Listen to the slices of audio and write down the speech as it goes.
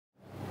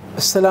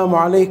السلام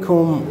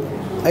عليكم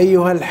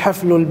أيها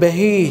الحفل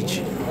البهيج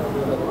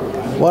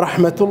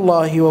ورحمة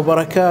الله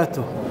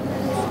وبركاته.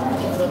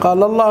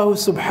 قال الله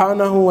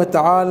سبحانه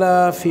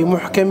وتعالى في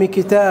محكم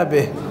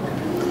كتابه: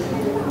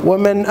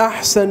 ومن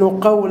أحسن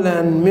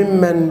قولا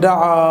ممن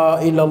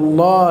دعا إلى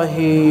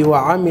الله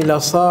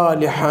وعمل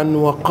صالحا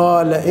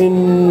وقال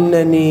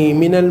إنني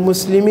من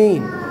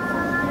المسلمين.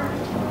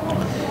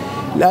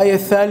 الآية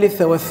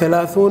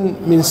 33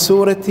 من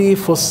سورة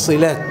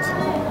فصلت.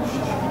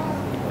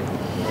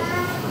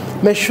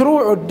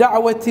 مشروع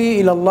الدعوة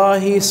إلى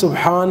الله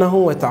سبحانه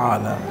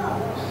وتعالى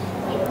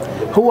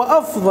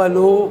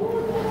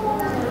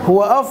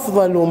هو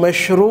أفضل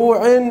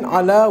مشروع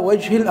على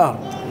وجه الأرض.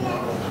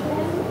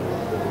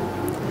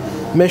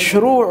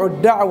 مشروع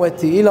الدعوة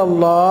إلى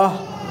الله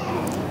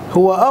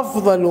هو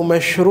أفضل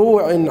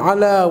مشروع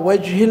على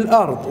وجه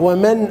الأرض.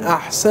 ومن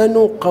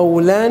أحسن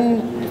قولا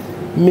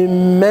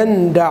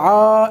ممن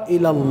دعا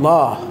إلى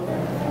الله.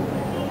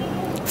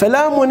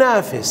 فلا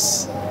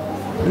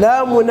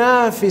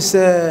منافس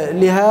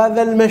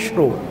لهذا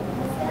المشروع.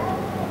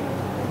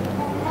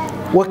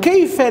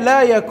 وكيف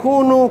لا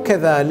يكون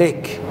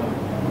كذلك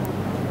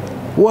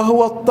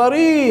وهو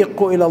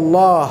الطريق إلى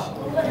الله،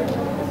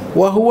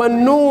 وهو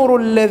النور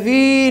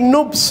الذي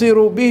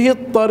نبصر به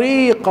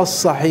الطريق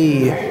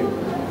الصحيح،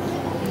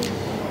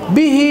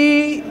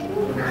 به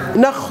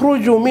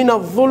نخرج من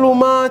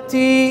الظلمات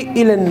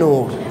إلى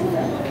النور،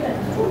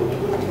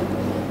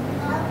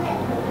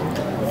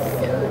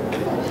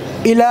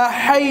 إلى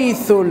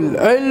حيث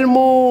العلم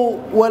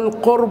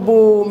والقرب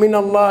من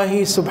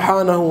الله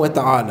سبحانه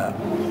وتعالى.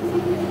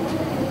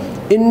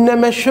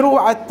 إن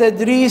مشروع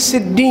التدريس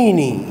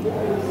الديني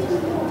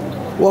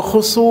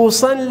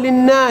وخصوصا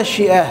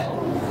للناشئة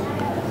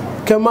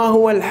كما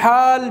هو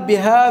الحال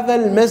بهذا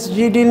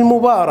المسجد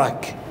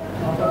المبارك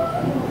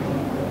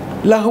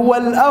لهو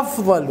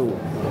الأفضل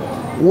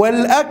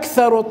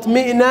والأكثر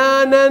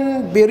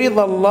اطمئنانا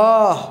برضا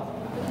الله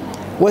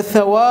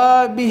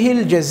وثوابه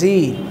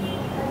الجزيل.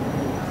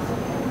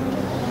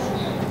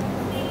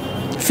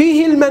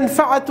 فيه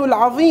المنفعة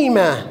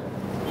العظيمة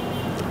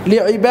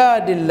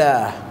لعباد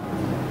الله.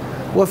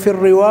 وفي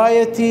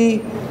الرواية: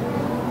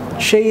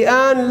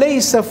 شيئان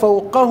ليس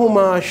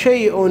فوقهما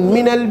شيء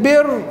من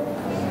البر: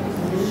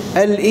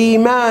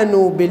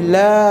 الإيمان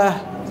بالله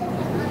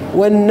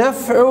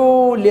والنفع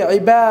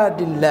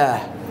لعباد الله.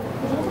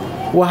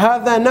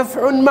 وهذا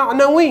نفع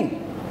معنوي.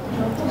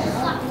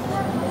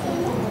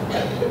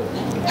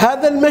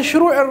 هذا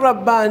المشروع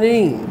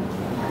الرباني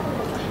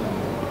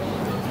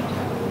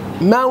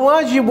ما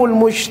واجب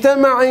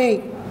المجتمع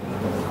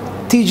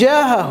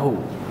تجاهه؟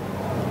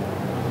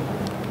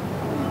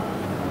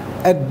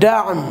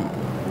 الدعم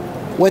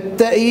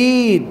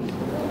والتأييد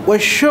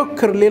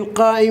والشكر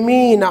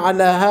للقائمين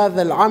على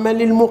هذا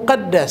العمل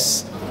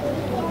المقدس.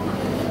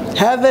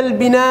 هذا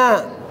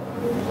البناء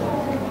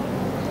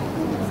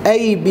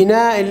أي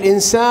بناء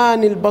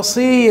الإنسان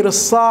البصير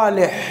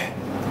الصالح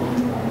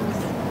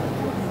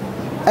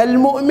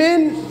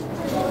المؤمن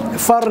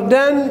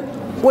فردا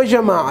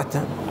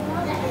وجماعة،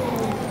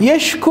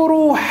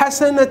 يشكر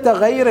حسنة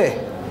غيره.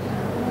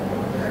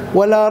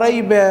 ولا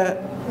ريب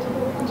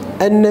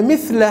أن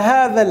مثل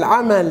هذا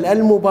العمل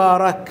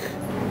المبارك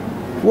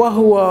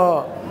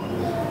وهو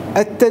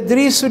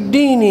التدريس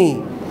الديني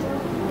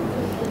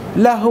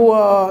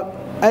لهو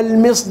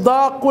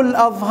المصداق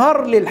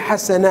الأظهر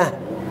للحسنة.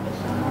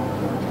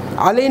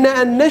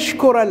 علينا أن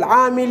نشكر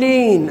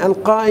العاملين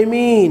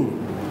القائمين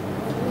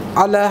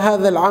على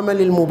هذا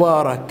العمل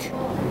المبارك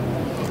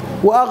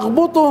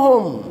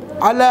وأغبطهم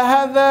على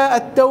هذا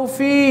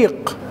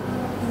التوفيق،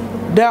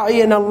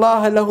 داعيا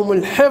الله لهم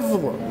الحفظ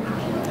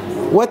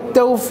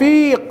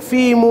والتوفيق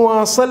في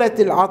مواصلة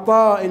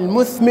العطاء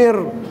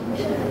المثمر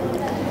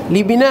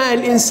لبناء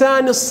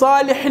الإنسان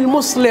الصالح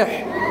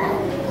المصلح،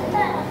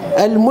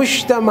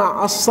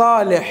 المجتمع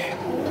الصالح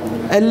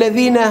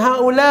الذين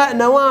هؤلاء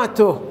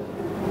نواته.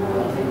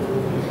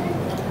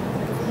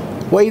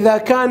 وإذا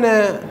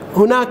كان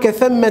هناك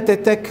ثمة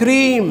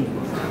تكريم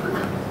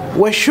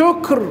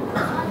وشكر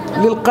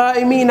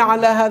للقائمين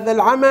على هذا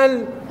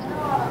العمل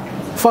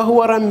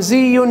فهو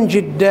رمزي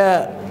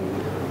جدا،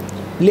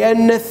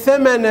 لأن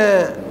الثمن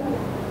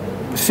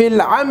في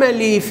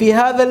العمل في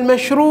هذا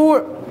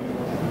المشروع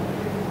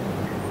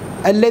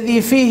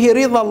الذي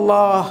فيه رضا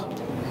الله،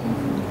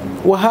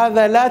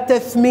 وهذا لا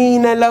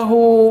تثمين له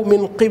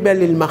من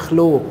قبل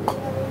المخلوق.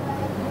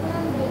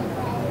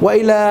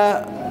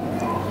 وإلى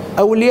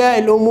أولياء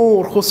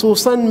الأمور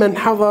خصوصا من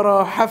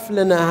حضر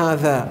حفلنا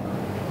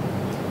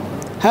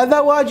هذا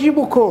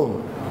واجبكم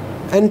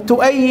أن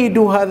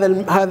تؤيدوا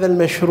هذا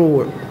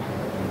المشروع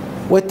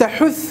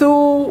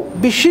وتحثوا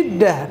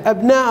بشدة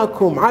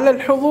أبناءكم على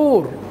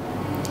الحضور،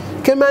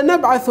 كما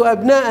نبعث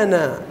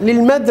أبناءنا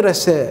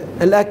للمدرسة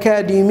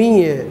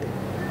الأكاديمية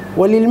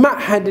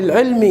وللمعهد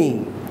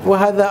العلمي،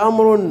 وهذا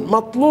أمر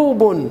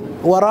مطلوب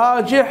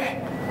وراجح.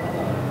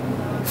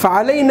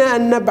 فعلينا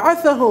أن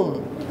نبعثهم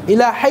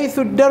إلى حيث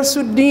الدرس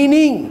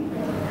الديني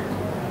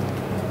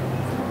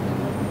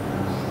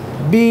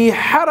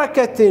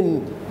بحركة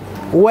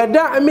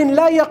ودعم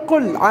لا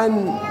يقل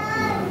عن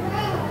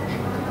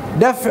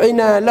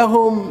دفعنا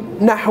لهم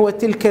نحو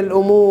تلك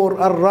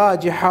الأمور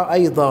الراجحة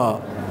أيضا.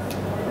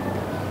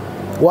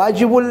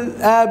 واجب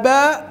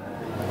الآباء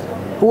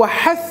هو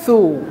حث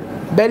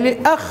بل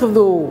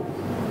أخذ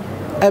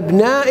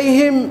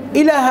أبنائهم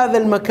إلى هذا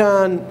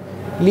المكان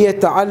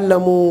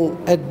ليتعلموا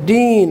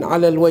الدين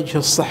على الوجه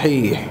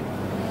الصحيح.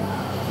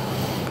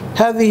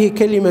 هذه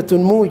كلمة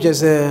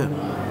موجزة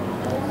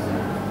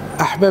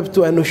أحببت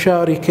أن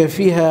أشارك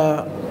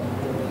فيها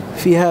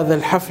في هذا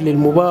الحفل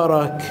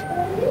المبارك،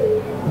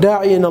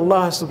 داعيا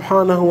الله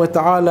سبحانه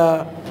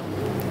وتعالى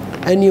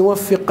أن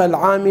يوفق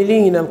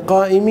العاملين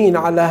القائمين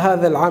على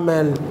هذا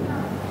العمل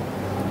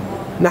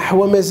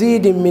نحو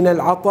مزيد من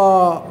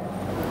العطاء،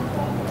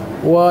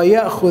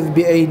 ويأخذ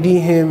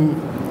بأيديهم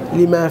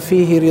لما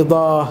فيه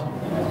رضاه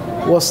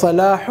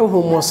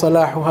وصلاحهم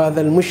وصلاح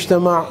هذا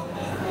المجتمع.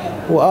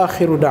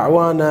 وآخر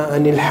دعوانا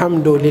أن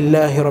الحمد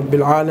لله رب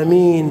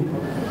العالمين،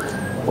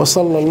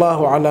 وصلى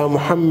الله على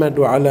محمد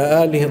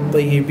وعلى آله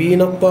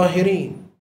الطيبين الطاهرين.